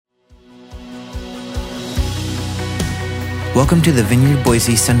Welcome to the Vineyard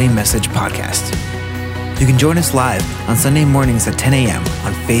Boise Sunday Message Podcast. You can join us live on Sunday mornings at 10 a.m.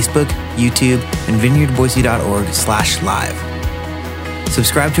 on Facebook, YouTube, and vineyardboise.org/live.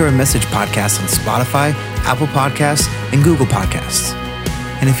 Subscribe to our message podcast on Spotify, Apple Podcasts, and Google Podcasts.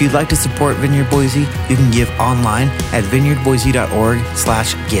 And if you'd like to support Vineyard Boise, you can give online at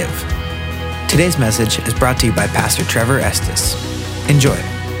vineyardboise.org/give. Today's message is brought to you by Pastor Trevor Estes. Enjoy.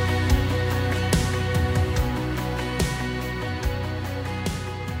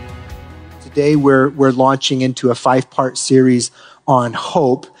 Today we're launching into a 5-part series on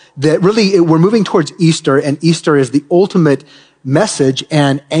hope that really we're moving towards Easter, and Easter is the ultimate message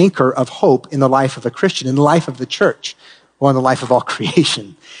and anchor of hope in the life of a Christian, in the life of the church, well, in the life of all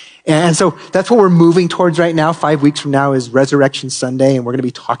creation. And so that's what we're moving towards right now. 5 weeks from now is Resurrection Sunday, and we're going to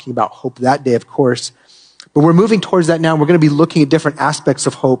be talking about hope that day, of course. But we're moving towards that now, and we're going to be looking at different aspects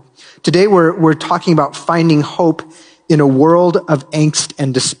of hope. Today we're talking about finding hope in a world of angst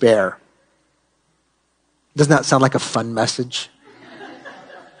and despair. Doesn't that sound like a fun message?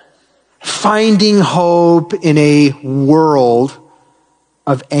 Finding hope in a world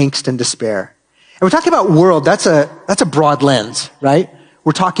of angst and despair. And we're talking about world, that's a broad lens, right?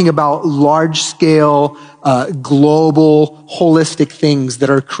 We're talking about large-scale, global, holistic things that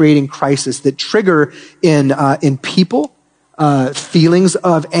are creating crisis, that trigger in people feelings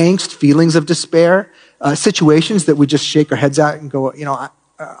of angst, feelings of despair, situations that we just shake our heads at and go,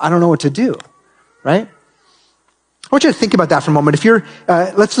 I don't know what to do, right? I want you to think about that for a moment. If you're,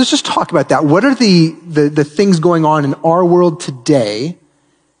 let's just talk about that. What are the things going on in our world today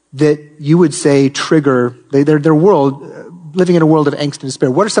that you would say trigger their world, living in a world of angst and despair?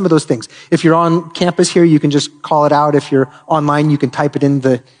 What are some of those things? If you're on campus here, you can just call it out. If you're online, you can type it in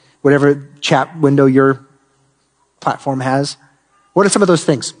the whatever chat window your platform has. What are some of those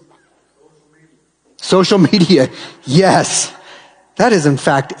things? Social media. Yes. That is, in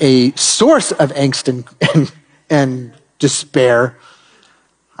fact, a source of angst and despair.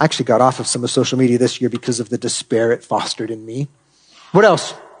 I actually got off of some of social media this year because of the despair it fostered in me. What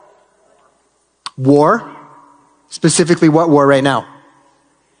else? War. Specifically, what war right now?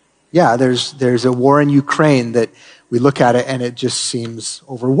 Yeah, there's a war in Ukraine that we look at it and it just seems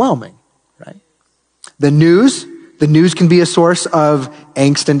overwhelming, right? The news can be a source of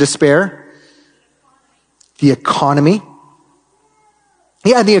angst and despair. The economy.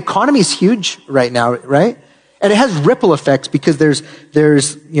 Yeah, the economy is huge right now, right? And it has ripple effects because there's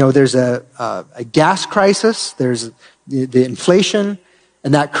a gas crisis, there's the inflation,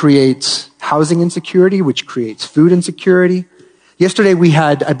 and that creates housing insecurity, which creates food insecurity. Yesterday we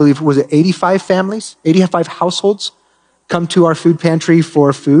had, I believe, 85 households come to our food pantry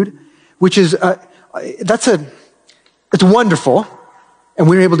for food, which is, it's wonderful. And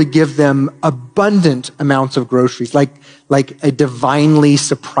we were able to give them abundant amounts of groceries, like a divinely,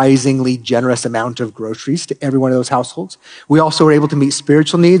 surprisingly generous amount of groceries to every one of those households. We also were able to meet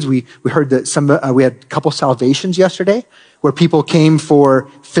spiritual needs. We heard that we had a couple salvations yesterday where people came for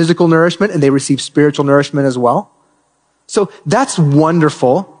physical nourishment and they received spiritual nourishment as well. So that's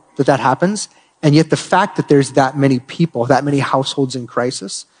wonderful that happens. And yet the fact that there's that many people, that many households in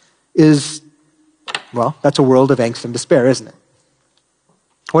crisis is, well, that's a world of angst and despair, isn't it?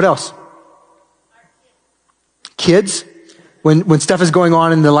 What else? Kids, when stuff is going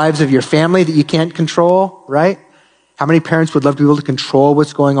on in the lives of your family that you can't control, right? How many parents would love to be able to control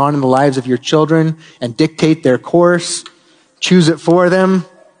what's going on in the lives of your children and dictate their course, choose it for them?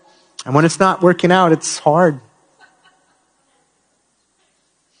 And when it's not working out, it's hard.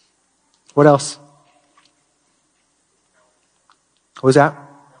 What else? What was that?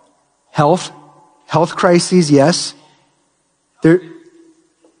 Health crises, yes.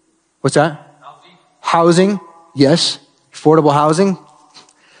 What's that? Housing, yes. Affordable housing.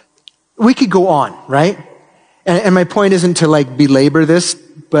 We could go on, right? And my point isn't to belabor this,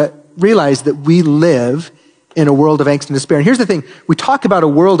 but realize that we live in a world of angst and despair. And here's the thing. We talk about a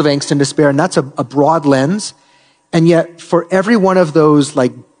world of angst and despair, and that's a broad lens. And yet, for every one of those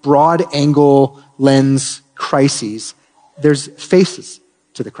broad angle lens crises, there's faces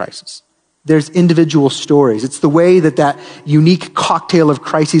to the crisis. There's individual stories. It's the way that unique cocktail of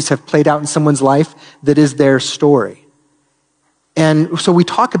crises have played out in someone's life that is their story. And so we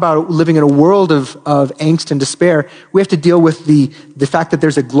talk about living in a world of angst and despair. We have to deal with the fact that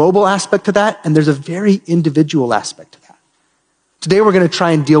there's a global aspect to that and there's a very individual aspect to that. Today we're going to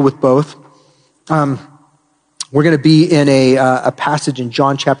try and deal with both. We're going to be in a passage in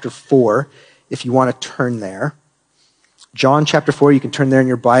John chapter 4, if you want to turn there. John chapter 4, you can turn there in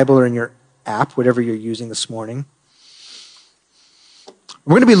your Bible or in your app, whatever you're using this morning.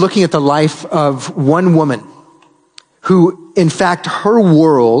 We're going to be looking at the life of one woman who, in fact, her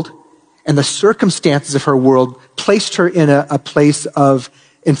world and the circumstances of her world placed her in a place of,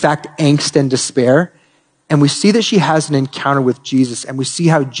 in fact, angst and despair. And we see that she has an encounter with Jesus, and we see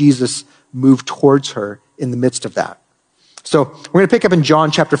how Jesus moved towards her in the midst of that. So we're going to pick up in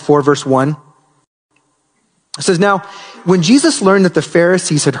John chapter 4, verse 1. It says, "Now, when Jesus learned that the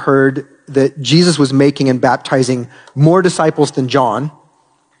Pharisees had heard that Jesus was making and baptizing more disciples than John,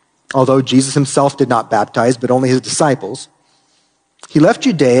 although Jesus himself did not baptize, but only his disciples, he left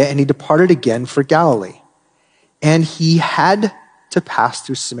Judea and he departed again for Galilee. And he had to pass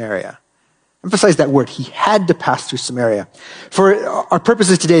through Samaria." Emphasize that word. He had to pass through Samaria. For our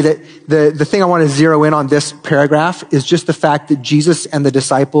purposes today, the thing I want to zero in on this paragraph is just the fact that Jesus and the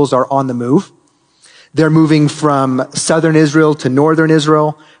disciples are on the move. They're moving from southern Israel to northern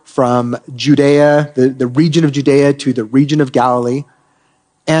Israel, from Judea, the region of Judea, to the region of Galilee.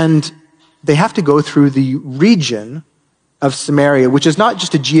 And they have to go through the region of Samaria, which is not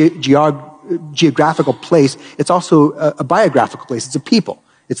just a geographical place, it's also a biographical place. It's a people.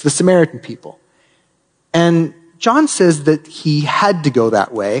 It's the Samaritan people. And John says that he had to go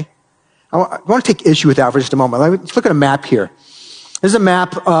that way. I want to take issue with that for just a moment. Let's look at a map here. There's a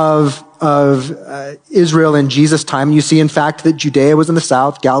map of Israel in Jesus' time. You see, in fact, that Judea was in the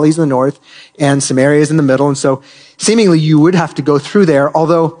south, Galilee's in the north, and Samaria is in the middle. And so seemingly you would have to go through there.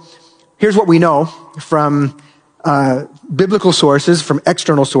 Although, here's what we know from biblical sources, from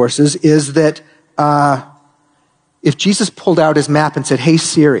external sources, is that if Jesus pulled out his map and said, "Hey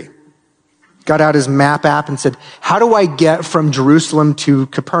Siri," got out his map app and said, "How do I get from Jerusalem to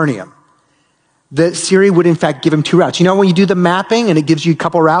Capernaum?" that Siri would in fact give him two routes. You know when you do the mapping and it gives you a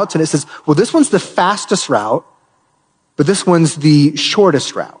couple routes and it says, well, this one's the fastest route, but this one's the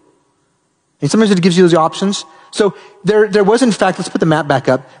shortest route. And sometimes it gives you those options. So there was in fact, let's put the map back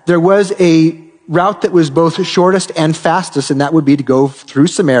up, there was a route that was both shortest and fastest, and that would be to go through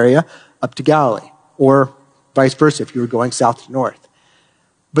Samaria up to Galilee, or vice versa if you were going south to north.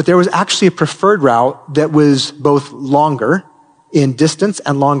 But there was actually a preferred route that was both longer in distance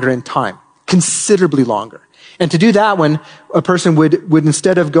and longer in time. Considerably longer. And to do that, when a person would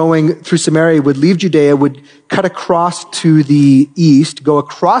instead of going through Samaria, would leave Judea, would cut across to the east, go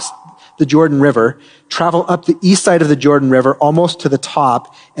across the Jordan River, travel up the east side of the Jordan River, almost to the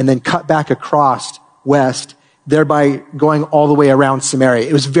top, and then cut back across west, thereby going all the way around Samaria.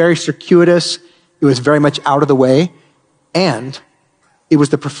 It was very circuitous. It was very much out of the way, and it was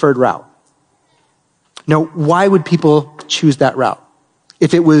the preferred route. Now, why would people choose that route?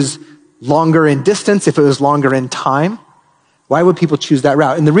 If it was longer in distance, if it was longer in time, why would people choose that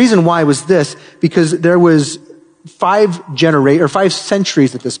route? And the reason why was this, because there was 5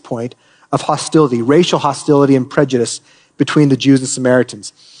 centuries at this point of hostility, racial hostility and prejudice between the Jews and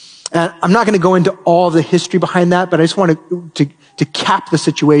Samaritans. And I'm not going to go into all the history behind that, but I just want to cap the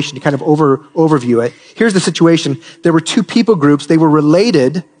situation, to kind of overview it. Here's the situation. There were 2 people groups. They were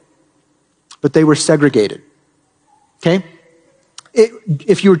related, but they were segregated. Okay?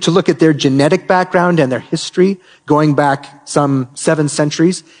 If you were to look at their genetic background and their history, going back some 7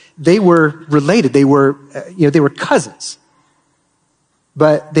 centuries, they were related. They were cousins.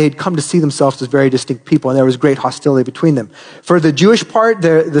 But they had come to see themselves as very distinct people, and there was great hostility between them. For the Jewish part,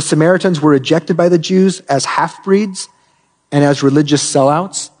 the Samaritans were rejected by the Jews as half-breeds and as religious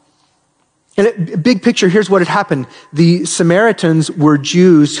sellouts. And big picture, here's what had happened. The Samaritans were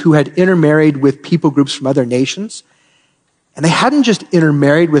Jews who had intermarried with people groups from other nations. And they hadn't just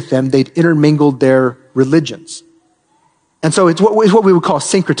intermarried with them, they'd intermingled their religions. And so it's what we would call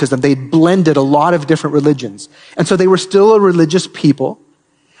syncretism. They'd blended a lot of different religions. And so they were still a religious people.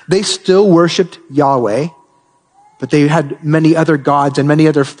 They still worshiped Yahweh, but they had many other gods and many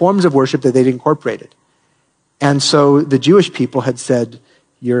other forms of worship that they'd incorporated. And so the Jewish people had said,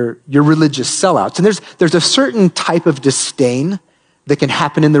 you're religious sellouts. And there's a certain type of disdain that can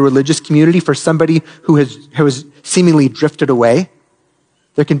happen in the religious community for somebody who has seemingly drifted away.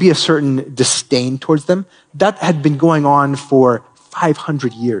 There can be a certain disdain towards them. That had been going on for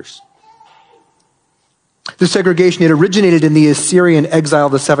 500 years. The segregation, it originated in the Assyrian exile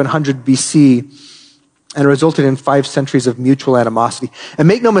of the 700 BC and resulted in 5 centuries of mutual animosity. And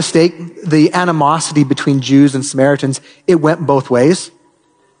make no mistake, the animosity between Jews and Samaritans, it went both ways.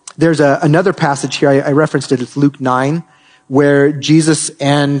 There's another passage here, I referenced it, it's Luke 9, where Jesus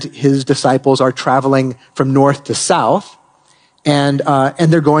and his disciples are traveling from north to south, and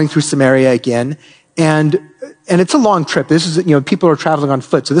they're going through Samaria again, and it's a long trip. This is, people are traveling on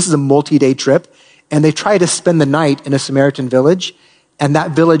foot, so this is a multi-day trip, and they try to spend the night in a Samaritan village, and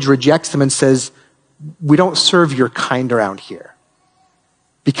that village rejects them and says, we don't serve your kind around here,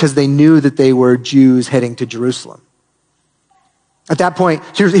 because they knew that they were Jews heading to Jerusalem. At that point,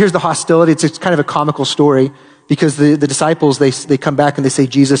 here's the hostility. It's kind of a comical story because the disciples, they come back and they say,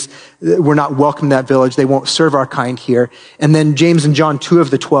 Jesus, we're not welcome in that village. They won't serve our kind here. And then James and John, 2 of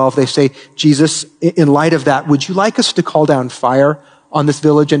the 12, they say, Jesus, in light of that, would you like us to call down fire on this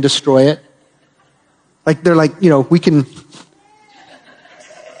village and destroy it? Like, they're like, we can.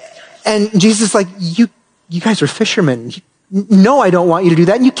 And Jesus is like, you guys are fishermen. No, I don't want you to do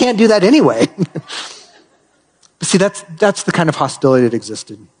that. And you can't do that anyway. But see, that's the kind of hostility that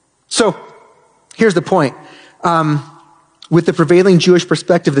existed. So here's the point. With the prevailing Jewish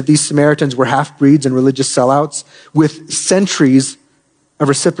perspective that these Samaritans were half-breeds and religious sellouts, with centuries of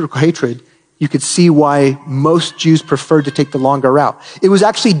reciprocal hatred, you could see why most Jews preferred to take the longer route. It was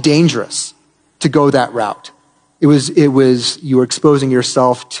actually dangerous to go that route. It was you were exposing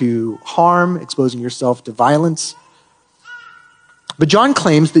yourself to harm, exposing yourself to violence. But John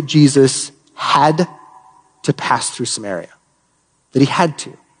claims that Jesus had to pass through Samaria, that he had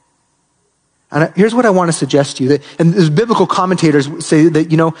to. And here's what I want to suggest to you, and there's biblical commentators say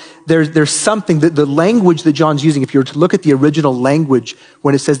that, there's something, that the language that John's using, if you were to look at the original language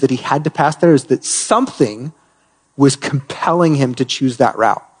when it says that he had to pass there, is that something was compelling him to choose that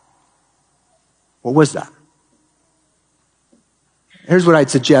route. What was that? Here's what I'd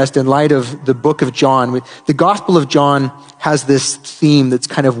suggest in light of the book of John. The Gospel of John has this theme that's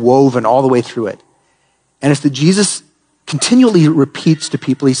kind of woven all the way through it. And it's that Jesus continually repeats to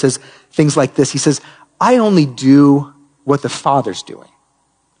people, he says things like this. He says, I only do what the Father's doing.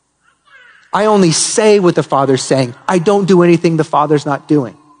 I only say what the Father's saying. I don't do anything the Father's not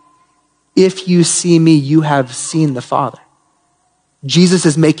doing. If you see me, you have seen the Father. Jesus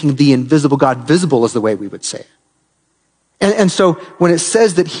is making the invisible God visible, is the way we would say it. And so when it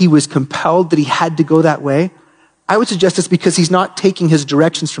says that he was compelled, that he had to go that way, I would suggest it's because he's not taking his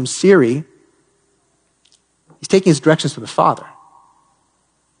directions from Siri. He's taking his directions from the Father.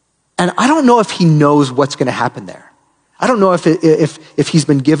 And I don't know if he knows what's going to happen there. I don't know if he's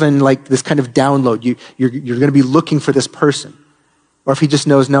been given like this kind of download. You're going to be looking for this person. Or if he just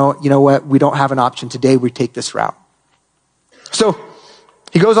knows, no, you know what? We don't have an option today. We take this route. So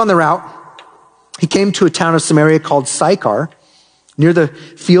he goes on the route. He came to a town of Samaria called Sychar, near the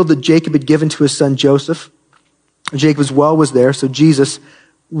field that Jacob had given to his son Joseph. Jacob's well was there. So Jesus,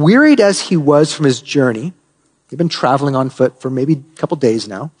 wearied as he was from his journey, he'd been traveling on foot for maybe a couple days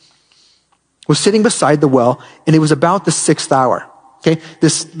now, was sitting beside the well, and it was about the 6th hour. Okay,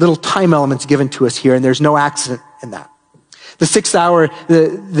 this little time element's given to us here, and there's no accident in that. The 6th hour,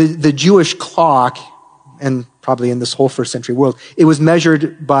 the Jewish clock, and probably in this whole first century world, it was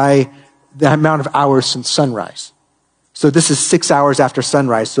measured by the amount of hours since sunrise. So this is 6 hours after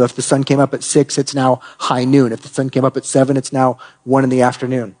sunrise. So if the sun came up at 6, it's now high noon. If the sun came up at 7, it's now 1 in the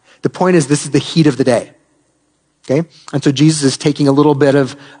afternoon. The point is, this is the heat of the day. Okay? And so Jesus is taking a little bit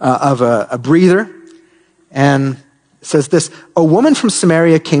of a breather, and says this, a woman from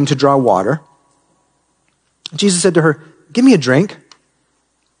Samaria came to draw water. Jesus said to her, give me a drink.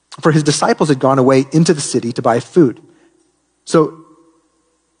 For his disciples had gone away into the city to buy food. So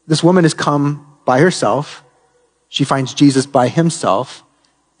this woman has come by herself. She finds Jesus by himself.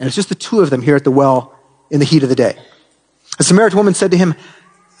 And it's just the two of them here at the well in the heat of the day. A Samaritan woman said to him,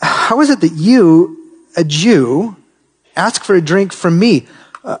 how is it that you, a Jew, ask for a drink from me,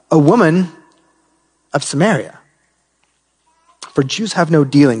 a woman of Samaria? For Jews have no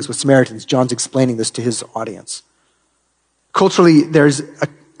dealings with Samaritans. John's explaining this to his audience. Culturally, there's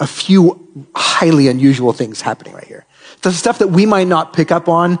a few highly unusual things happening right here. The stuff that we might not pick up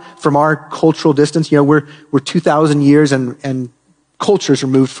on from our cultural distance. We're 2,000 years and cultures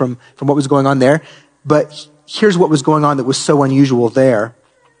removed from what was going on there. But here's what was going on that was so unusual there.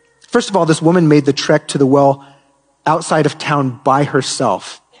 First of all, this woman made the trek to the well outside of town by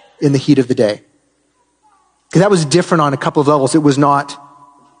herself in the heat of the day. Because that was different on a couple of levels. It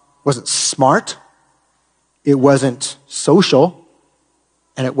wasn't smart, it wasn't social,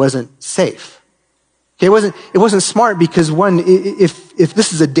 and it wasn't safe. Okay, it wasn't smart because one, if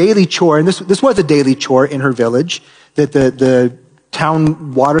this is a daily chore, and this was a daily chore in her village, that the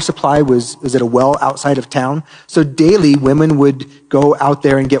town water supply was at a well outside of town. So daily women would go out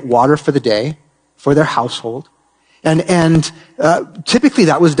there and get water for the day, for their household. And typically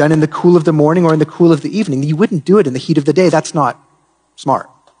that was done in the cool of the morning or in the cool of the evening. You wouldn't do it in the heat of the day. That's not smart.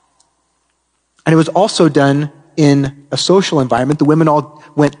 And it was also done in a social environment. The women all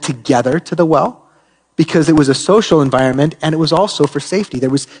went together to the well because it was a social environment, and it was also for safety. There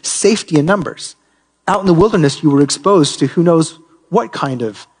was safety in numbers. Out in the wilderness, you were exposed to who knows what kind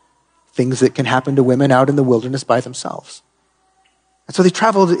of things that can happen to women out in the wilderness by themselves. And so they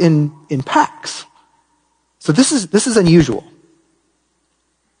traveled in packs. So this is unusual.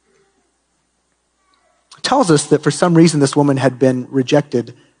 tells us that for some reason this woman had been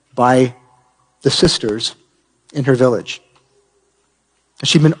rejected by the sisters in her village.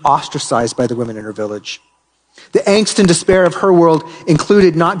 She'd been ostracized by the women in her village. The angst and despair of her world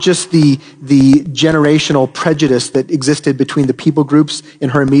included not just the generational prejudice that existed between the people groups in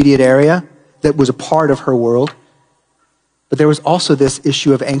her immediate area that was a part of her world, but there was also this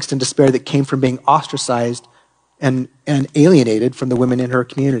issue of angst and despair that came from being ostracized and alienated from the women in her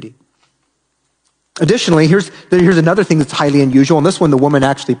community. Additionally, here's another thing that's highly unusual, and this one the woman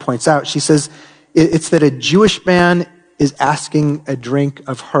actually points out. She says it's that a Jewish man is asking a drink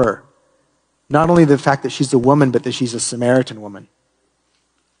of her. Not only the fact that she's a woman, but that she's a Samaritan woman.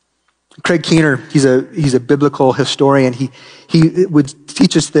 Craig Keener, he's a biblical historian. He would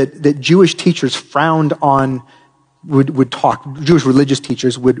teach us that Jewish teachers frowned on, Jewish religious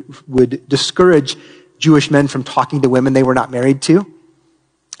teachers would discourage Jewish men from talking to women they were not married to,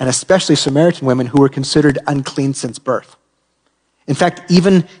 and especially Samaritan women who were considered unclean since birth. In fact,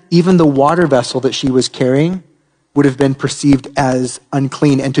 even the water vessel that she was carrying would have been perceived as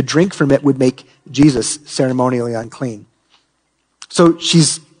unclean, and to drink from it would make Jesus ceremonially unclean. So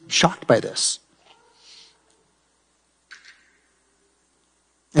she's shocked by this.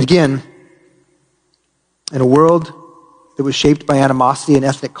 And again, in a world that was shaped by animosity and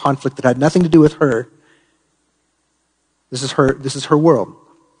ethnic conflict that had nothing to do with her, this is her world.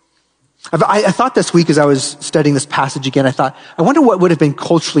 I thought this week as I was studying this passage again, I wonder what would have been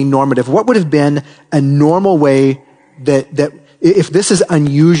culturally normative. What would have been a normal way that if this is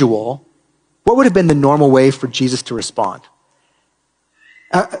unusual, what would have been the normal way for Jesus to respond?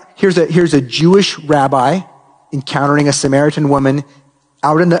 Here's a Jewish rabbi encountering a Samaritan woman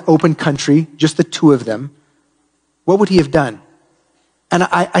out in the open country, just the two of them. What would he have done? And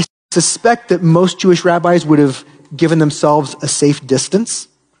I suspect that most Jewish rabbis would have given themselves a safe distance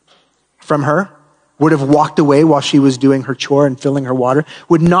from her, would have walked away while she was doing her chore and filling her water,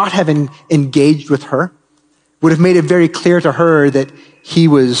 would not have engaged with her, would have made it very clear to her that he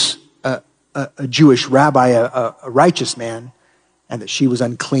was a Jewish rabbi, a righteous man, and that she was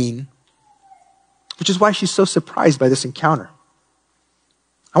unclean, which is why she's so surprised by this encounter.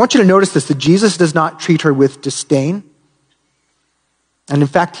 I want you to notice this, that Jesus does not treat her with disdain, and in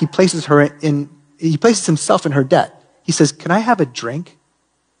fact, he places himself in her debt. He says, "Can I have a drink?"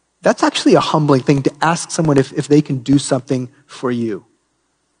 That's actually a humbling thing to ask someone if they can do something for you.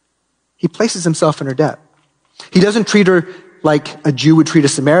 He places himself in her debt. He doesn't treat her like a Jew would treat a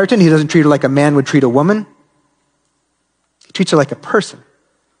Samaritan. He doesn't treat her like a man would treat a woman. He treats her like a person.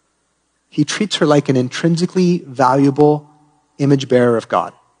 He treats her like an intrinsically valuable image bearer of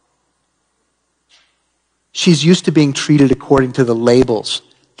God. She's used to being treated according to the labels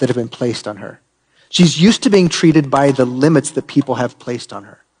that have been placed on her. She's used to being treated by the limits that people have placed on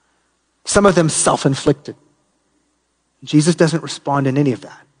her. Some of them self-inflicted. Jesus doesn't respond in any of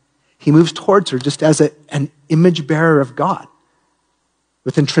that. He moves towards her just as an image bearer of God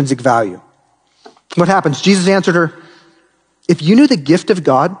with intrinsic value. What happens? Jesus answered her, "If you knew the gift of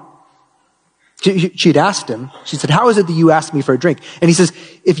God," she'd asked him, she said, "How is it that you asked me for a drink?" And he says,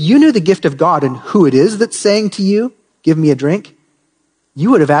 "If you knew the gift of God and who it is that's saying to you, 'Give me a drink,' you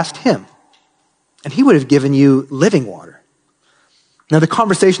would have asked him, and he would have given you living water." Now, the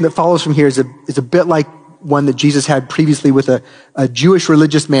conversation that follows from here is a bit like one that Jesus had previously with a Jewish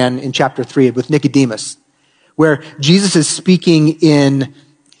religious man in chapter 3 with Nicodemus, where Jesus is speaking in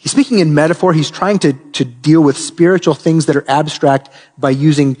metaphor. He's trying to deal with spiritual things that are abstract by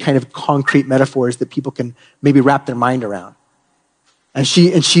using kind of concrete metaphors that people can maybe wrap their mind around. And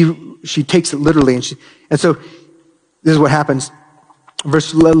she takes it literally. And so this is what happens.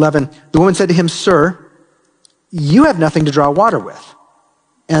 Verse 11, the woman said to him, "Sir, you have nothing to draw water with,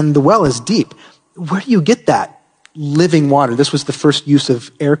 and the well is deep. Where do you get that living water?" This was the first use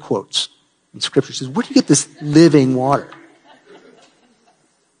of air quotes in Scripture. It says, "Where do you get this living water?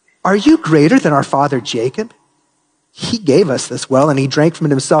 Are you greater than our father Jacob? He gave us this well, and he drank from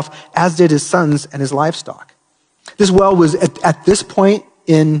it himself, as did his sons and his livestock." This well was, at this point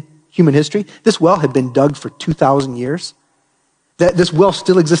in human history, this well had been dug for 2,000 years. This well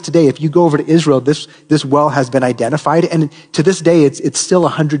still exists today. If you go over to Israel, this well has been identified, and to this day, it's still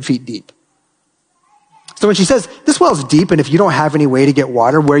 100 feet deep. So when she says, "This well is deep, and if you don't have any way to get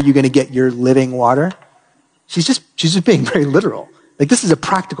water, where are you going to get your living water?" She's just being very literal. Like, this is a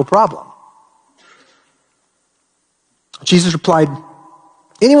practical problem. Jesus replied,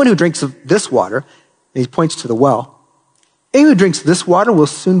 "Anyone who drinks of this water," and he points to the well, "anyone who drinks this water will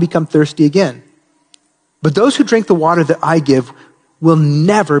soon become thirsty again. But those who drink the water that I give will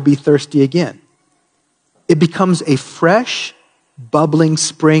never be thirsty again. It becomes a fresh, bubbling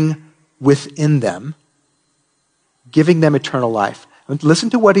spring within them, giving them eternal life. Listen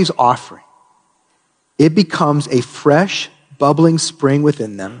to what he's offering. It becomes a fresh, bubbling spring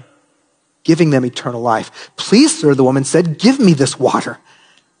within them, giving them eternal life. Please, sir, the woman said, give me this water,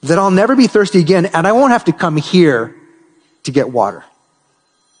 that I'll never be thirsty again, and I won't have to come here to get water.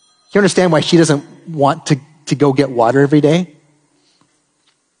 You understand why she doesn't want to go get water every day?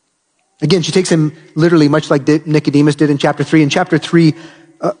 Again, she takes him literally, much like Nicodemus did in chapter 3. In chapter 3,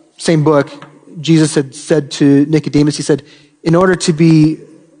 same book, Jesus had said to Nicodemus, he said, in order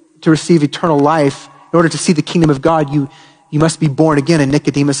to receive eternal life, in order to see the kingdom of God, you must be born again. And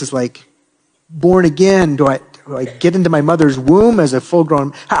Nicodemus is like, born again? Do I get into my mother's womb as a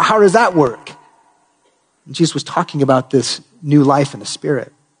full-grown? How does that work? And Jesus was talking about this new life in the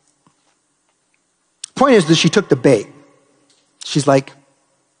Spirit. The point is that she took the bait. She's like,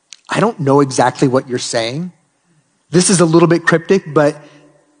 I don't know exactly what you're saying. This is a little bit cryptic, but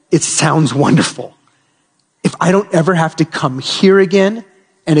it sounds wonderful. If I don't ever have to come here again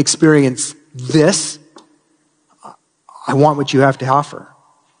and experience this, I want what you have to offer.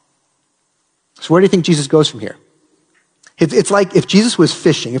 So where do you think Jesus goes from here? It's like if Jesus was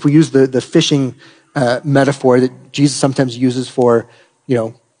fishing, if we use the fishing metaphor that Jesus sometimes uses for,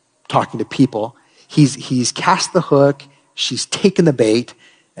 talking to people. He's cast the hook, she's taken the bait,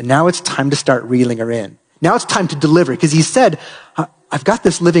 and now it's time to start reeling her in. Now it's time to deliver, because he said, I've got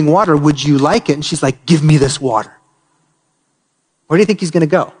this living water, would you like it? And she's like, give me this water. Where do you think he's going to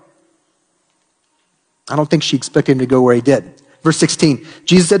go? I don't think she expected him to go where he did. Verse 16,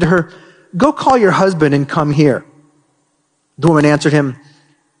 Jesus said to her, go call your husband and come here. The woman answered him,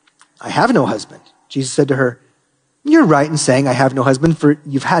 I have no husband. Jesus said to her, you're right in saying I have no husband, for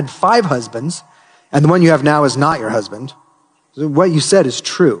you've had 5 husbands, and the one you have now is not your husband. So what you said is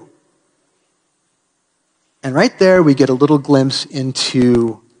true. And right there, we get a little glimpse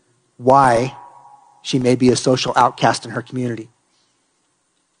into why she may be a social outcast in her community.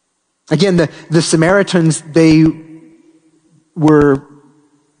 Again, the Samaritans, they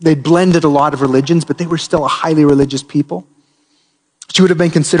blended a lot of religions, but they were still a highly religious people. She would have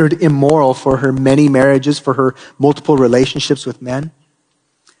been considered immoral for her many marriages, for her multiple relationships with men.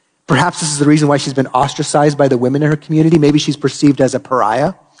 Perhaps this is the reason why she's been ostracized by the women in her community. Maybe she's perceived as a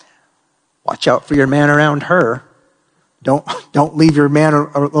pariah. Watch out for your man around her. Don't leave your man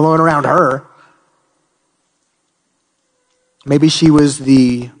alone around her. Maybe she was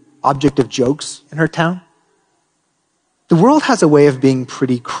the object of jokes in her town. The world has a way of being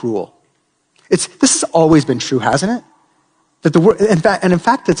pretty cruel. This has always been true, hasn't it? In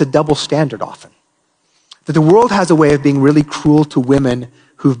fact, it's a double standard often. That the world has a way of being really cruel to women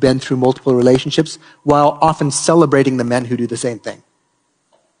who've been through multiple relationships, while often celebrating the men who do the same thing.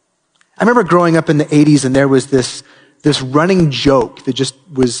 I remember growing up in the 80s, and there was this running joke that just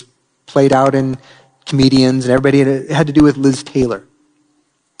was played out in comedians and everybody, and it had to do with Liz Taylor.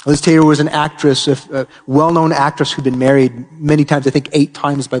 Liz Taylor was an actress, a well-known actress who'd been married many times, I think 8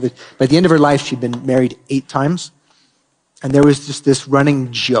 times. By the end of her life, she'd been married 8 times. And there was just this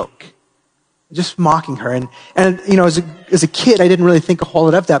running joke, just mocking her. And as a kid, I didn't really think a whole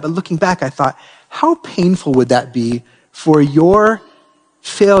lot of that. But looking back, I thought, how painful would that be for your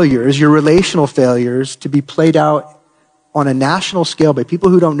failures, your relational failures, to be played out on a national scale by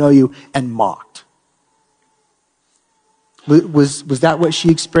people who don't know you and mocked? Was that what she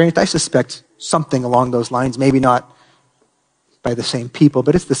experienced? I suspect something along those lines, maybe not by the same people,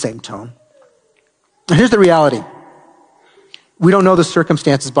 but it's the same tone. And here's the reality. We don't know the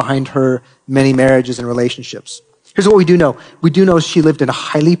circumstances behind her many marriages and relationships. Here's what we do know. We do know she lived in a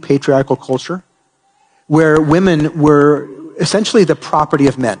highly patriarchal culture where women were essentially the property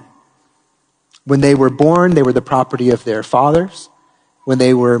of men. When they were born, they were the property of their fathers. When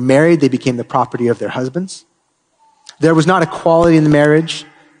they were married, they became the property of their husbands. There was not equality in the marriage.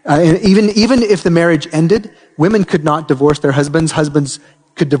 Even if the marriage ended, women could not divorce their husbands. Husbands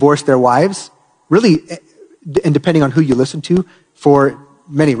could divorce their wives. Really, and depending on who you listen to, for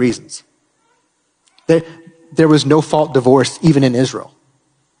many reasons. There was no-fault divorce even in Israel,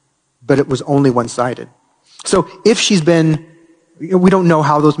 but it was only one-sided. So if she's been, we don't know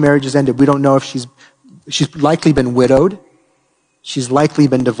how those marriages ended. We don't know if she's likely been widowed. She's likely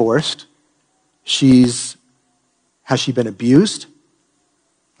been divorced. Has she been abused?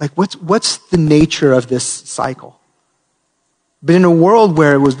 Like what's the nature of this cycle? But in a world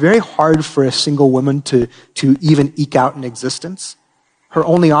where it was very hard for a single woman to even eke out an existence, her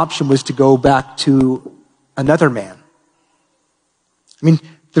only option was to go back to another man. I mean,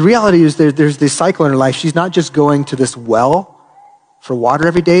 the reality is there's this cycle in her life. She's not just going to this well for water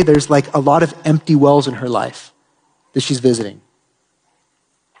every day. There's like a lot of empty wells in her life that she's visiting.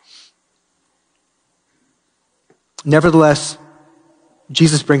 Nevertheless,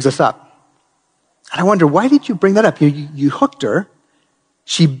 Jesus brings us up. And I wonder, why did you bring that up? You hooked her,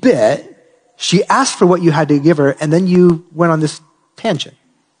 she bit, she asked for what you had to give her, and then you went on this tangent.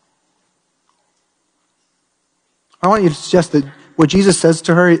 I want you to suggest that what Jesus says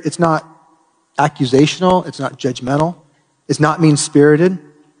to her, it's not accusational, it's not judgmental, it's not mean-spirited.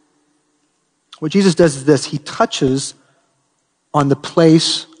 What Jesus does is this: he touches on the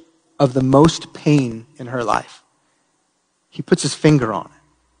place of the most pain in her life. He puts his finger on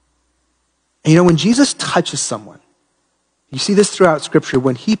it. And when Jesus touches someone, you see this throughout Scripture,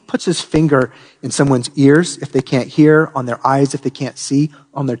 when he puts his finger in someone's ears, if they can't hear, on their eyes if they can't see,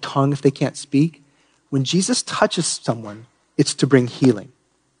 on their tongue if they can't speak, when Jesus touches someone, it's to bring healing.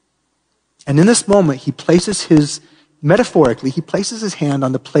 And in this moment, he places metaphorically, he places his hand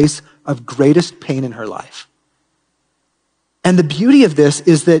on the place of greatest pain in her life. And the beauty of this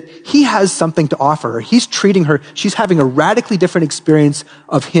is that he has something to offer her. He's treating her, she's having a radically different experience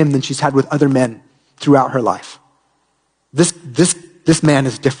of him than she's had with other men throughout her life. This man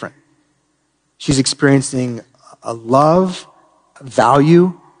is different. She's experiencing a love, a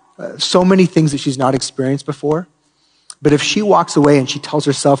value, so many things that she's not experienced before. But if she walks away and she tells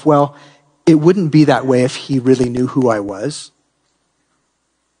herself, well, it wouldn't be that way if he really knew who I was.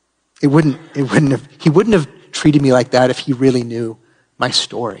 He wouldn't have treated me like that if he really knew my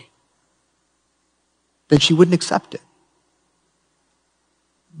story. Then she wouldn't accept it.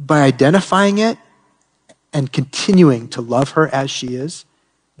 By identifying it and continuing to love her as she is,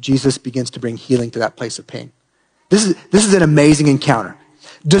 Jesus begins to bring healing to that place of pain. This is an amazing encounter.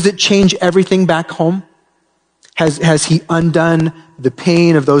 Does it change everything back home? Has he undone the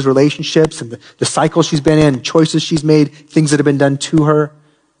pain of those relationships and the cycle she's been in, choices she's made, things that have been done to her?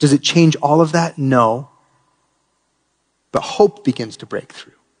 Does it change all of that? No. But hope begins to break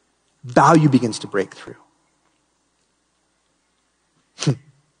through. Value begins to break through.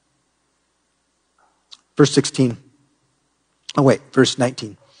 Verse 19.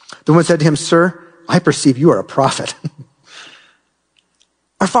 The woman said to him, "Sir, I perceive you are a prophet.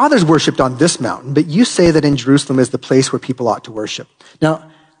 Our fathers worshipped on this mountain, but you say that in Jerusalem is the place where people ought to worship." Now,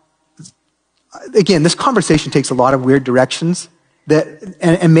 again, this conversation takes a lot of weird directions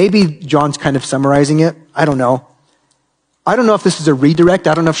and maybe John's kind of summarizing it. I don't know. I don't know if this is a redirect.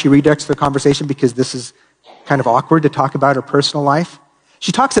 I don't know if she redirects the conversation because this is kind of awkward to talk about her personal life.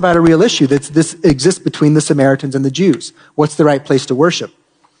 She talks about a real issue that this exists between the Samaritans and the Jews. What's the right place to worship?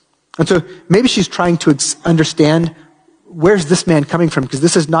 And so maybe she's trying to understand, where's this man coming from? Because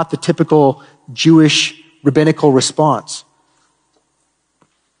this is not the typical Jewish rabbinical response.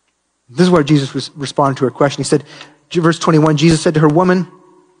 This is where Jesus responded to her question. He said, verse 21, Jesus said to her, "Woman,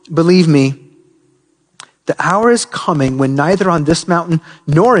 believe me, the hour is coming when neither on this mountain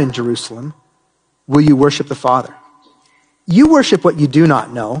nor in Jerusalem will you worship the Father. You worship what you do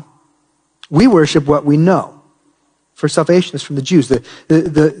not know. We worship what we know. For salvation is from the Jews." The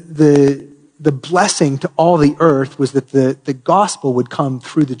blessing to all the earth was that the gospel would come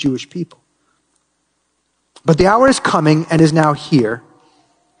through the Jewish people. But the hour is coming and is now here.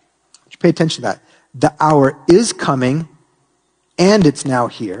 Pay attention to that. The hour is coming and it's now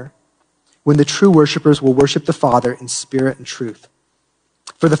here when the true worshipers will worship the Father in spirit and truth.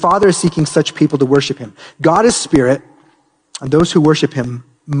 For the Father is seeking such people to worship him. God is spirit, and those who worship him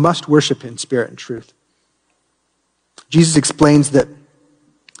must worship in spirit and truth. Jesus explains that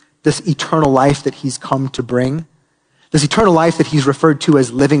this eternal life that he's come to bring, this eternal life that he's referred to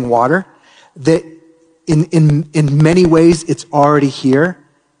as living water, that in many ways it's already here,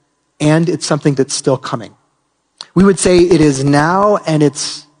 and it's something that's still coming. We would say it is now and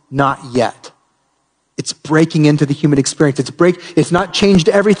it's not yet. It's breaking into the human experience. It's not changed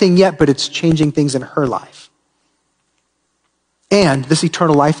everything yet, but it's changing things in her life. And this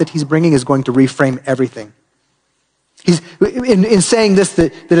eternal life that he's bringing is going to reframe everything. He's in saying this,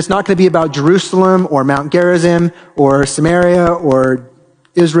 that it's not going to be about Jerusalem or Mount Gerizim or Samaria or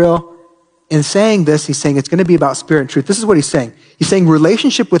Israel. In saying this, he's saying it's going to be about spirit and truth. This is what he's saying. He's saying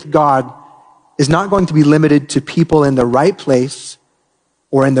relationship with God is not going to be limited to people in the right place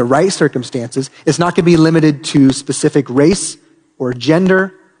or in the right circumstances. It's not going to be limited to specific race or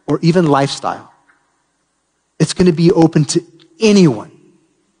gender or even lifestyle. It's going to be open to anyone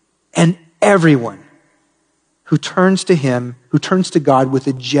and everyone who turns to him, who turns to God with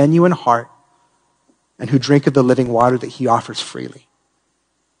a genuine heart, and who drink of the living water that he offers freely.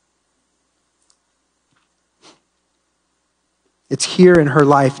 It's here in her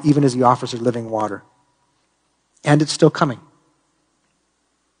life, even as he offers her living water. And it's still coming.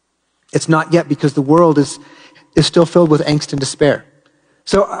 It's not yet, because the world is still filled with angst and despair.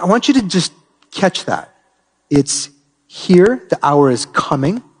 So I want you to just catch that. It's here, the hour is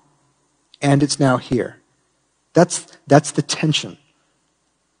coming, and it's now here. That's the tension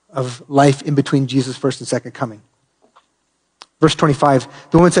of life in between Jesus' first and second coming. Verse 25,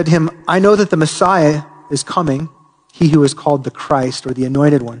 the woman said to him, I know that the Messiah is coming, he who is called the Christ or the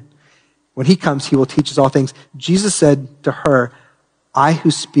Anointed One. When he comes, he will teach us all things. Jesus said to her, I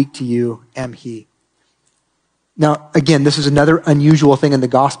who speak to you am he. Now, again, this is another unusual thing in the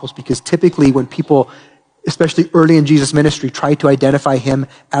Gospels because typically when people, especially early in Jesus' ministry, try to identify him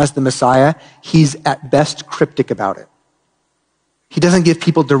as the Messiah, he's at best cryptic about it. He doesn't give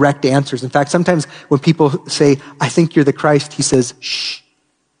people direct answers. In fact, sometimes when people say, I think you're the Christ, he says, shh,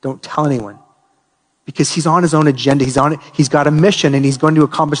 don't tell anyone. Because he's on his own agenda. He's got a mission and he's going to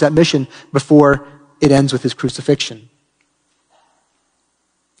accomplish that mission before it ends with his crucifixion.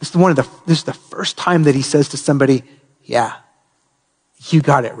 This is the first time that he says to somebody, yeah, you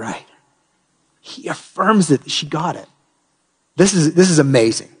got it right. He affirms it that she got it. This is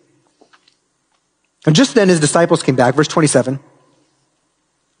amazing. And just then his disciples came back, verse 27,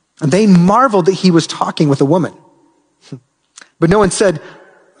 and they marveled that he was talking with a woman. But no one said,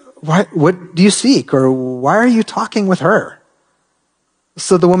 what do you seek? Or why are you talking with her?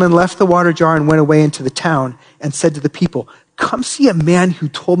 So the woman left the water jar and went away into the town and said to the people, come see a man who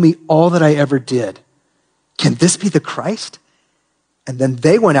told me all that I ever did. Can this be the Christ? And then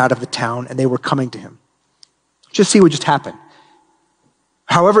they went out of the town and they were coming to him. Just see what just happened.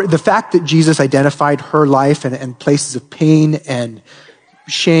 However, the fact that Jesus identified her life and places of pain and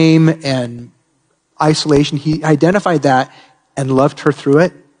shame and isolation, he identified that and loved her through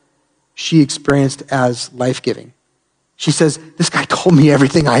it, she experienced as life-giving. She says, this guy told me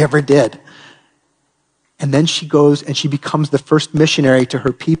everything I ever did. And then she goes and she becomes the first missionary to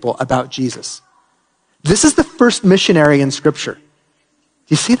her people about Jesus. This is the first missionary in Scripture. Do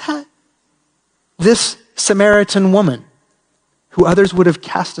you see that? This Samaritan woman who others would have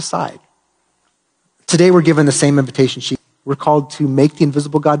cast aside. Today we're given the same invitation sheet. We're called to make the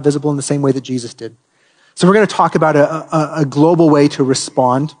invisible God visible in the same way that Jesus did. So we're going to talk about a global way to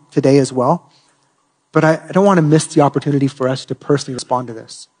respond today as well. But I don't want to miss the opportunity for us to personally respond to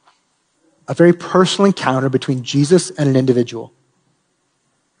this. A very personal encounter between Jesus and an individual.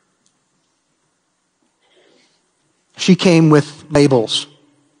 She came with labels,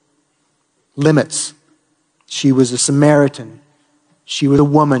 limits. She was a Samaritan. She was a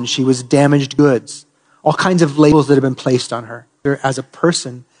woman. She was damaged goods. All kinds of labels that have been placed on her as a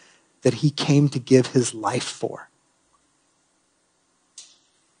person that he came to give his life for.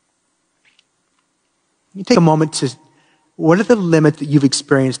 You take a moment to, what are the limits that you've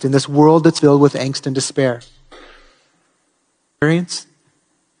experienced in this world that's filled with angst and despair? Experience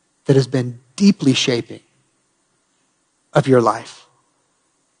that has been deeply shaping of your life.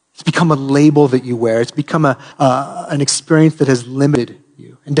 It's become a label that you wear. It's become an experience that has limited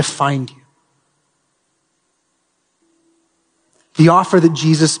you and defined you. The offer that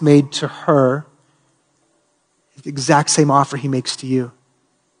Jesus made to her is the exact same offer he makes to you.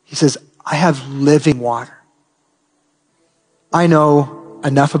 He says, I have living water. I know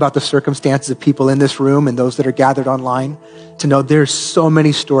enough about the circumstances of people in this room and those that are gathered online to know there's so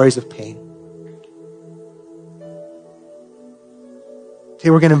many stories of pain. Today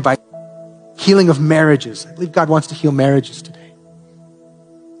we're going to invite healing of marriages. I believe God wants to heal marriages today.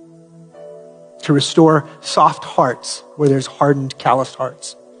 To restore soft hearts where there's hardened, calloused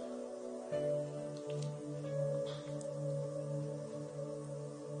hearts.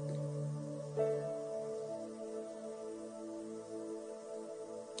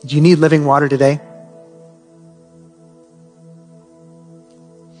 Do you need living water today?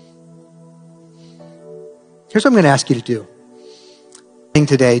 Here's what I'm going to ask you to do.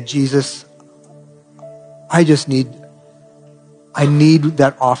 Today, Jesus, I need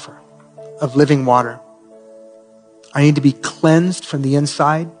that offer of living water. I need to be cleansed from the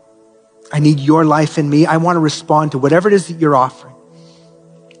inside. I need your life in me. I want to respond to whatever it is that you're offering.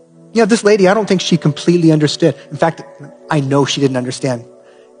 You know, this lady, I don't think she completely understood. In fact, I know she didn't understand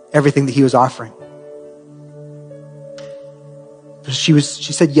everything that he was offering. But she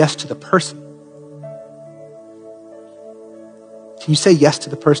said yes to the person. Can you say yes to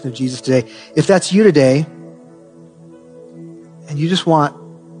the person of Jesus today? If that's you today, and you just want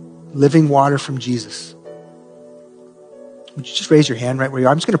living water from Jesus, would you just raise your hand right where you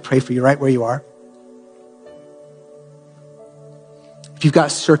are? I'm just going to pray for you right where you are. If you've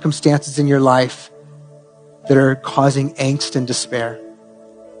got circumstances in your life that are causing angst and despair,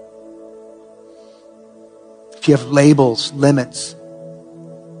 if you have labels, limits,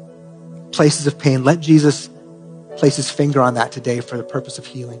 places of pain, let Jesus place his finger on that today for the purpose of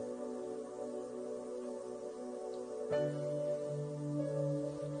healing.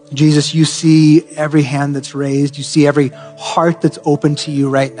 Jesus, you see every hand that's raised. You see every heart that's open to you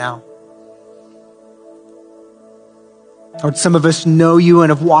right now. Lord, some of us know you and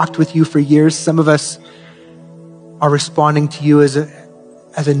have walked with you for years. Some of us are responding to you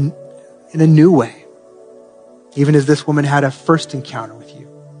in a new way, even as this woman had a first encounter with you.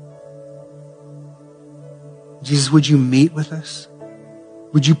 Jesus, would you meet with us?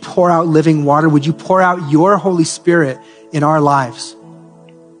 Would you pour out living water? Would you pour out your Holy Spirit in our lives?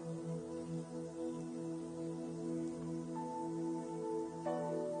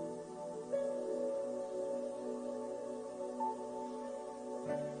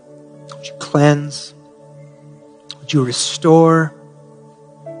 Would you cleanse? Would you restore?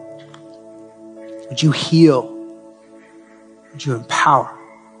 Would you heal? Would you empower?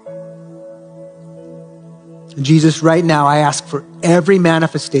 And Jesus, right now, I ask for every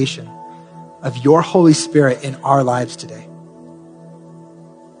manifestation of your Holy Spirit in our lives today.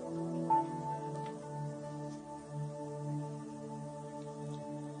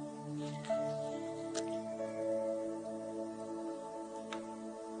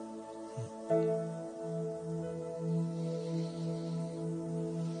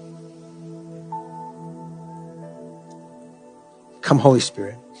 Come, Holy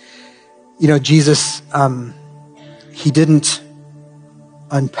Spirit. You know, Jesus, he didn't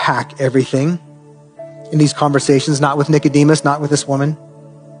unpack everything in these conversations, not with Nicodemus, not with this woman.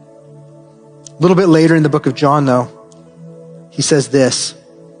 A little bit later in the book of John, though, he says this.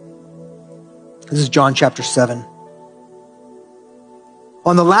 This is John chapter 7.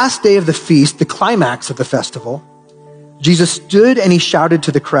 On the last day of the feast, the climax of the festival, Jesus stood and he shouted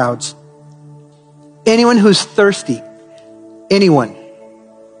to the crowds, anyone who's thirsty, anyone.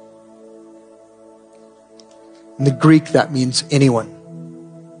 In the Greek, that means anyone.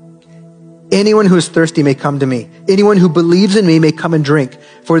 Anyone who is thirsty may come to me. Anyone who believes in me may come and drink.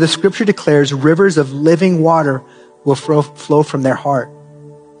 For the scripture declares rivers of living water will flow from their heart.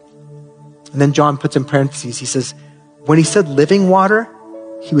 And then John puts in parentheses, he says, when he said living water,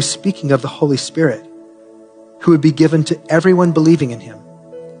 he was speaking of the Holy Spirit, who would be given to everyone believing in him.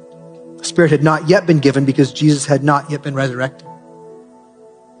 The Spirit had not yet been given because Jesus had not yet been resurrected.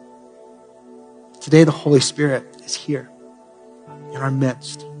 Today, the Holy Spirit is here in our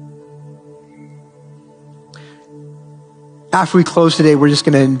midst. After we close today, we're just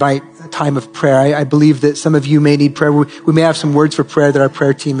going to invite a time of prayer. I believe that some of you may need prayer. We may have some words for prayer that our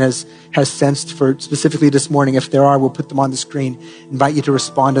prayer team has sensed for specifically this morning. If there are, we'll put them on the screen. Invite you to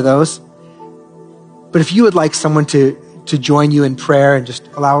respond to those. But if you would like someone to join you in prayer and just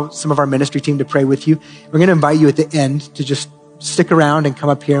allow some of our ministry team to pray with you, we're going to invite you at the end to just stick around and come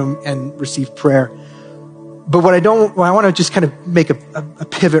up here and receive prayer. But I want to just kind of make a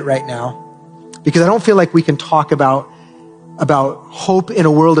pivot right now, because I don't feel like we can talk about hope in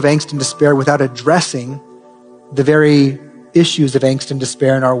a world of angst and despair without addressing the very issues of angst and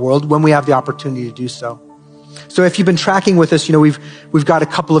despair in our world when we have the opportunity to do so. So if you've been tracking with us, you know, we've got a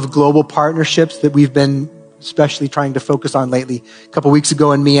couple of global partnerships that we've been especially trying to focus on lately. A couple of weeks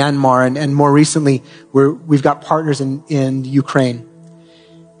ago in Myanmar, and more recently, we've got partners in Ukraine.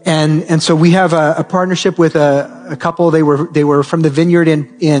 And so we have a partnership with a couple. They were from the vineyard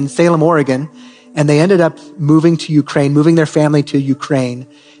in Salem, Oregon, and they ended up moving to Ukraine, moving their family to Ukraine,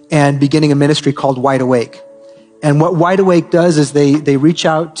 and beginning a ministry called Wide Awake. And what Wide Awake does is they reach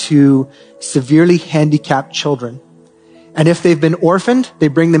out to severely handicapped children. And if they've been orphaned, they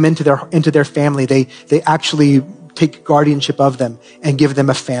bring them into their family. They actually take guardianship of them and give them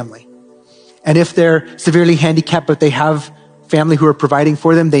a family. And if they're severely handicapped, but they have family who are providing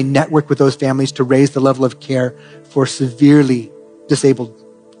for them, they network with those families to raise the level of care for severely disabled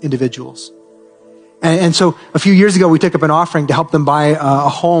individuals. And so a few years ago, we took up an offering to help them buy a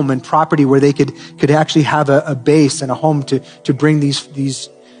home and property where they could actually have a base and a home to bring these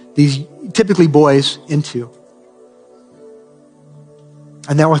typically boys into.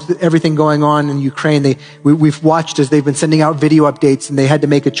 And now with everything going on in Ukraine, we've watched as they've been sending out video updates, and they had to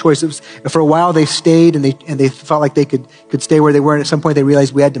make a choice. For a while they stayed and they felt like they could stay where they were. And at some point they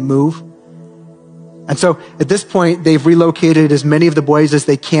realized we had to move. And so at this point, they've relocated as many of the boys as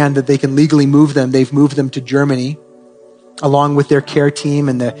they can that they can legally move them. They've moved them to Germany along with their care team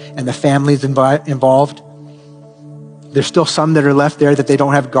and the families involved. There's still some that are left there that they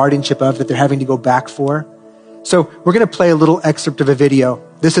don't have guardianship of, that they're having to go back for. So we're going to play a little excerpt of a video.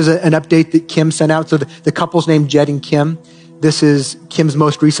 This is an update that Kim sent out. So the couple's named Jed and Kim. This is Kim's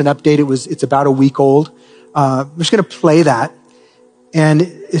most recent update. It's about a week old. I'm just going to play that. And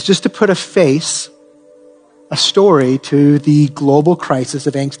it's just to put a face, a story to the global crisis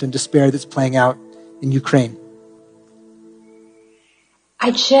of angst and despair that's playing out in Ukraine. I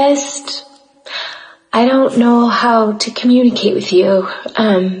don't know how to communicate with you,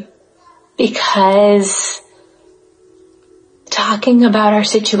 because talking about our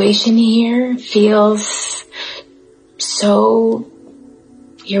situation here feels so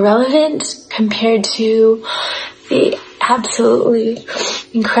irrelevant compared to the absolutely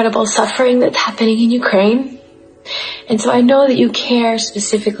incredible suffering that's happening in Ukraine. And so I know that you care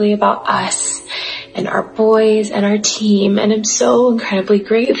specifically about us and our boys and our team, and I'm so incredibly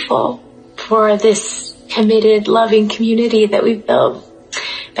grateful for this committed, loving community that we've built,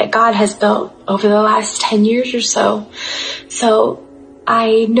 that God has built over the last 10 years or so. So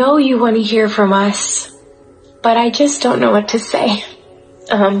I know you want to hear from us, but I just don't know what to say,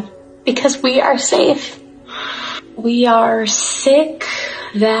 because we are safe. We are sick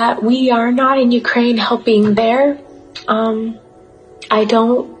that we are not in Ukraine helping there. I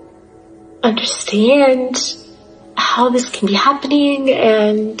don't understand how this can be happening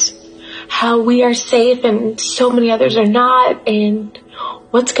and how we are safe and so many others are not, and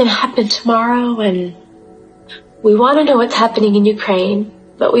what's going to happen tomorrow. And we want to know what's happening in Ukraine,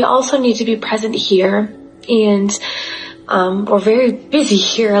 but we also need to be present here. And we're very busy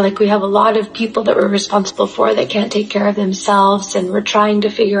here. Like, we have a lot of people that we're responsible for that can't take care of themselves, and we're trying to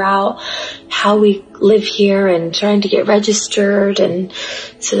figure out how we live here and trying to get registered, and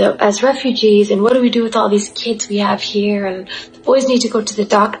so that as refugees, and what do we do with all these kids we have here, and the boys need to go to the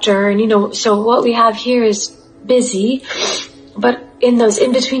doctor, and so what we have here is busy. But in those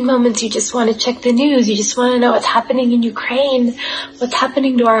in-between moments, you just want to check the news. You just want to know what's happening in Ukraine, what's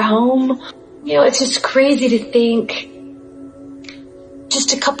happening to our home. It's just crazy to think,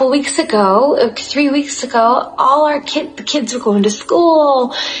 just a couple weeks ago, 3 weeks ago, all the kids were going to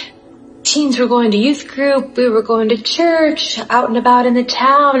school, teens were going to youth group, we were going to church, out and about in the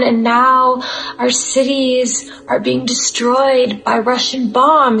town, and now our cities are being destroyed by Russian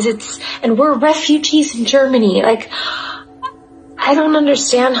bombs. And we're refugees in Germany. Like, I don't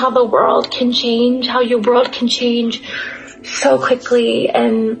understand how the world can change, how your world can change so quickly,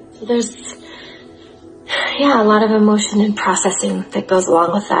 and there's a lot of emotion and processing that goes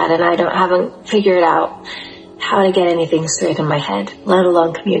along with that, and I haven't figured out how to get anything straight in my head, let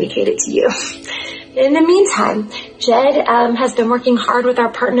alone communicate it to you. In the meantime, Jed has been working hard with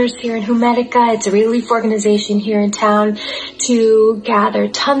our partners here in Humedica. It's a relief organization here in town, to gather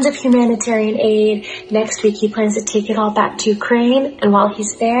tons of humanitarian aid. Next week, he plans to take it all back to Ukraine. And while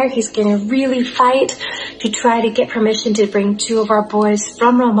he's there, he's going to really fight to try to get permission to bring 2 of our boys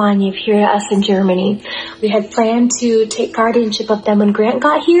from Romania here to us in Germany. We had planned to take guardianship of them when Grant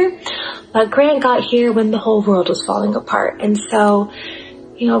got here, but Grant got here when the whole world was falling apart. And so,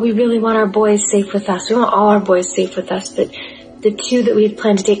 we really want our boys safe with us. We want all our boys safe with us, but the 2 that we had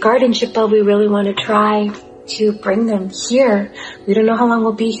planned to take guardianship of, we really want to try to bring them here. We don't know how long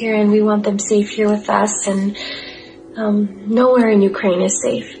we'll be here, and we want them safe here with us, and nowhere in Ukraine is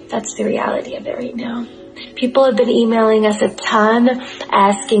safe. That's the reality of it right now. People have been emailing us a ton,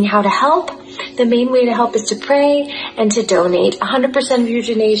 asking how to help. The main way to help is to pray and to donate. 100% of your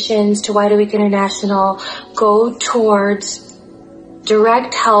donations to Wide Awake International go towards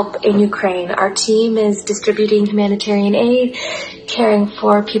direct help in Ukraine. Our team is distributing humanitarian aid, caring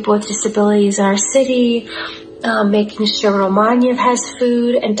for people with disabilities in our city, making sure Romania has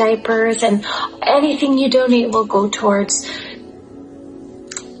food and diapers, and anything you donate will go towards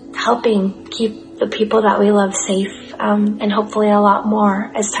helping keep the people that we love safe, and hopefully a lot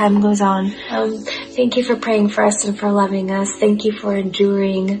more as time goes on. Thank you for praying for us and for loving us. Thank you for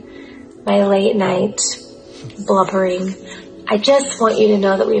enduring my late night blubbering. I just want you to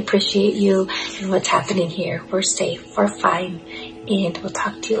know that we appreciate you and what's happening here. We're safe, we're fine, and we'll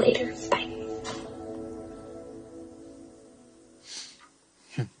talk to you later. Bye.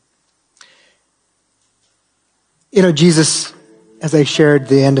 Jesus, as I shared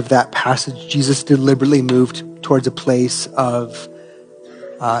the end of that passage, Jesus deliberately moved towards a place of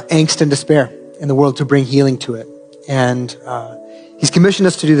angst and despair in the world to bring healing to it. And he's commissioned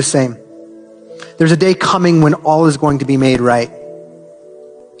us to do the same. There's a day coming when all is going to be made right.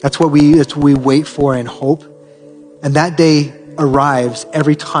 That's what we wait for and hope. And that day arrives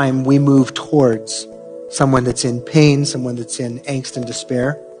every time we move towards someone that's in pain, someone that's in angst and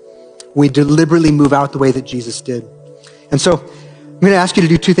despair. We deliberately move out the way that Jesus did. And so I'm going to ask you to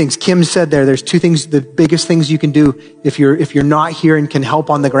do 2 things. Kim said there's 2 things, the biggest things you can do if you're not here and can help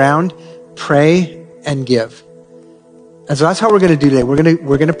on the ground: pray and give. And so that's how we're going to do today. We're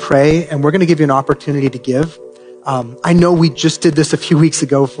going to pray, and we're going to give you an opportunity to give. I know we just did this a few weeks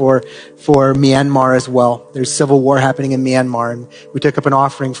ago for Myanmar as well. There's civil war happening in Myanmar, and we took up an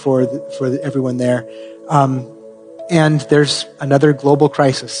offering for everyone there. and there's another global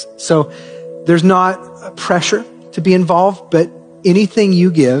crisis. So there's not a pressure to be involved, but anything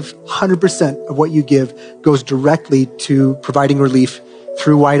you give, 100% of what you give goes directly to providing relief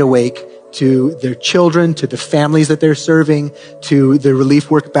through Wide Awake to their children, to the families that they're serving, to the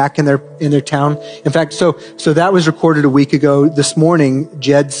relief work back in their town. In fact, so that was recorded a week ago. This morning,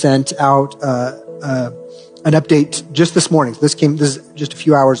 Jed sent out an update just this morning. This is just a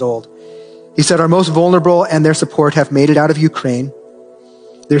few hours old. He said, our most vulnerable and their support have made it out of Ukraine.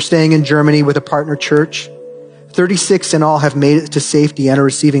 They're staying in Germany with a partner church. 36 in all have made it to safety and are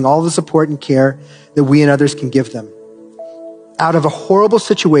receiving all the support and care that we and others can give them. Out of a horrible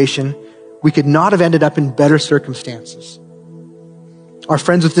situation, we could not have ended up in better circumstances. Our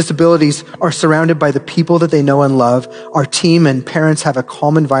friends with disabilities are surrounded by the people that they know and love. Our team and parents have a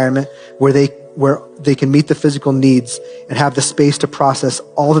calm environment where they can meet the physical needs and have the space to process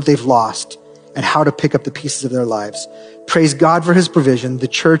all that they've lost and how to pick up the pieces of their lives. Praise God for his provision. The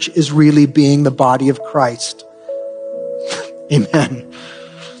church is really being the body of Christ. Amen.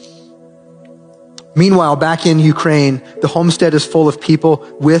 Meanwhile, back in Ukraine, the homestead is full of people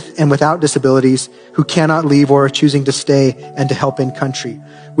with and without disabilities who cannot leave or are choosing to stay and to help in country.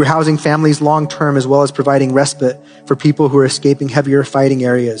 We're housing families long-term as well as providing respite for people who are escaping heavier fighting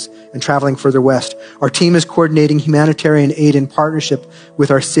areas and traveling further west. Our team is coordinating humanitarian aid in partnership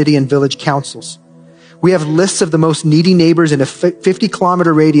with our city and village councils. We have lists of the most needy neighbors in a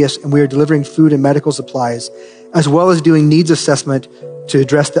 50-kilometer radius, and we are delivering food and medical supplies, as well as doing needs assessment to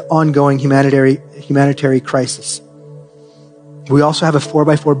address the ongoing humanitarian crisis. We also have a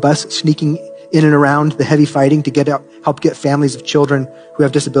 4x4 bus sneaking in and around the heavy fighting to help get families of children who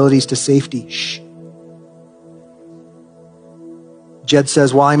have disabilities to safety. Shh. Jed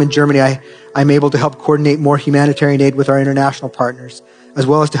says, while I'm in Germany, I'm able to help coordinate more humanitarian aid with our international partners, as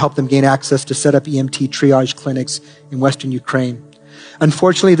well as to help them gain access to set up EMT triage clinics in Western Ukraine.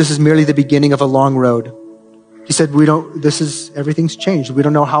 Unfortunately, this is merely the beginning of a long road. He said, everything's changed. We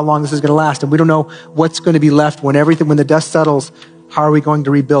don't know how long this is going to last, and we don't know what's going to be left when the dust settles. How are we going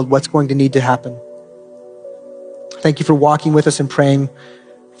to rebuild? What's going to need to happen? Thank you for walking with us and praying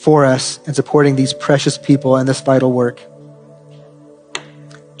for us and supporting these precious people and this vital work.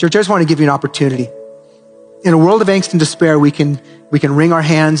 Church, I just want to give you an opportunity. In a world of angst and despair, we can wring our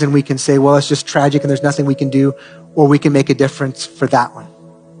hands and we can say, well, it's just tragic and there's nothing we can do, or we can make a difference for that one.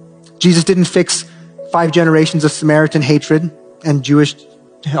 Jesus didn't fix 5 generations of Samaritan hatred and Jewish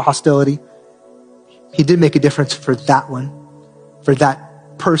hostility. He did make a difference for that one, for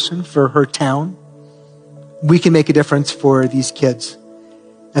that person, for her town. We can make a difference for these kids.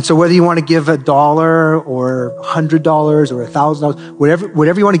 And so whether you want to give $1 or $100 or $1,000,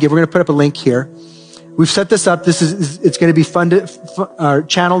 whatever you want to give, we're going to put up a link here. We've set this up. It's going to be funded,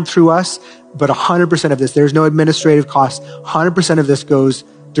 channeled through us, but 100% of this, there's no administrative cost. 100% of this goes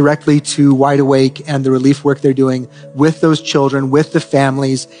directly to Wide Awake and the relief work they're doing with those children, with the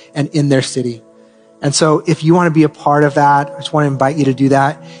families, and in their city. And so if you want to be a part of that, I just want to invite you to do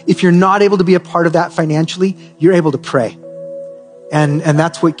that. If you're not able to be a part of that financially, you're able to pray. And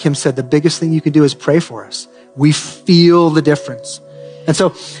that's what Kim said. The biggest thing you can do is pray for us. We feel the difference. And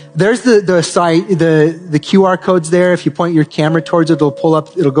so there's the site, the QR codes there. If you point your camera towards it, it'll pull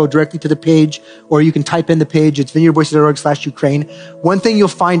up, it'll go directly to the page, or you can type in the page. It's vineyardboise.org/Ukraine. One thing you'll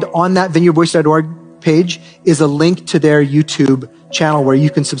find on that vineyardboise.org page is a link to their YouTube channel where you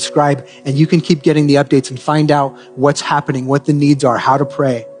can subscribe and you can keep getting the updates and find out what's happening, what the needs are, how to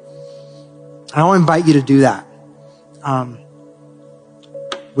pray. I want to invite you to do that.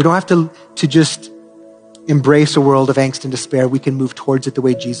 We don't have to just embrace a world of angst and despair. We can move towards it the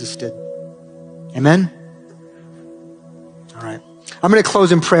way Jesus did. Amen? All right. I'm going to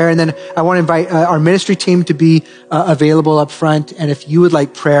close in prayer, and then I want to invite our ministry team to be available up front. And if you would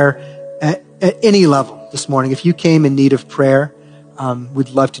like prayer at any level this morning, if you came in need of prayer, we'd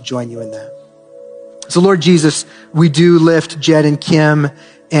love to join you in that. So Lord Jesus, we do lift Jed and Kim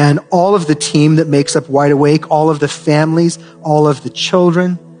and all of the team that makes up Wide Awake, all of the families, all of the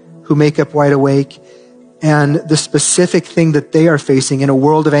children who make up Wide Awake, and the specific thing that they are facing in a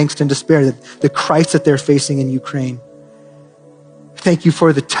world of angst and despair, the Christ that they're facing in Ukraine. Thank you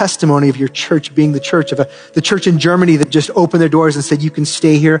for the testimony of your church being the church of the church in Germany that just opened their doors and said, you can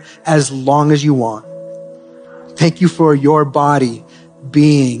stay here as long as you want. Thank you for your body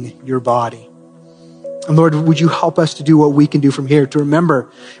being your body. And Lord, would you help us to do what we can do from here, to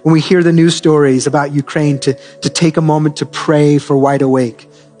remember when we hear the news stories about Ukraine, to take a moment to pray for Wide Awake,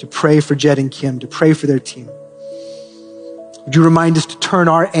 to pray for Jed and Kim, to pray for their team. Would you remind us to turn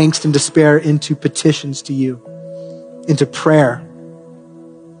our angst and despair into petitions to you, into prayer?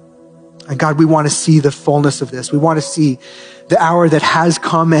 And God, we want to see the fullness of this. We want to see the hour that has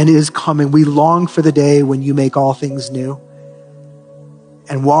come and is coming. We long for the day when you make all things new.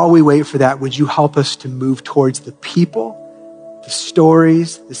 And while we wait for that, would you help us to move towards the people, the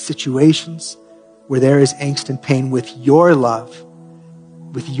stories, the situations where there is angst and pain with your love,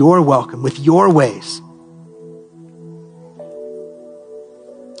 with your welcome, with your ways.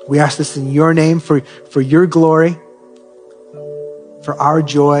 We ask this in your name for your glory, for our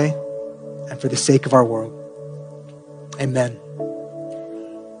joy, and for the sake of our world. Amen.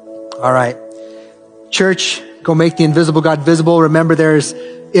 All right. Church, go make the invisible God visible. Remember, there's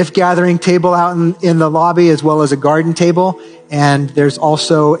If Gathering table out in the lobby, as well as a garden table. And there's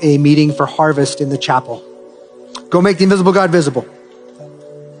also a meeting for harvest in the chapel. Go make the invisible God visible.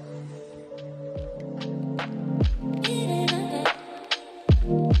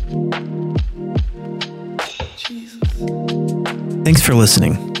 Thanks for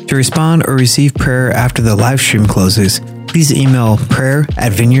listening. To respond or receive prayer after the live stream closes, please email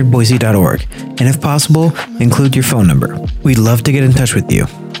prayer@vineyardboise.org. And if possible, include your phone number. We'd love to get in touch with you.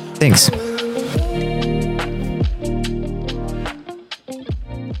 Thanks.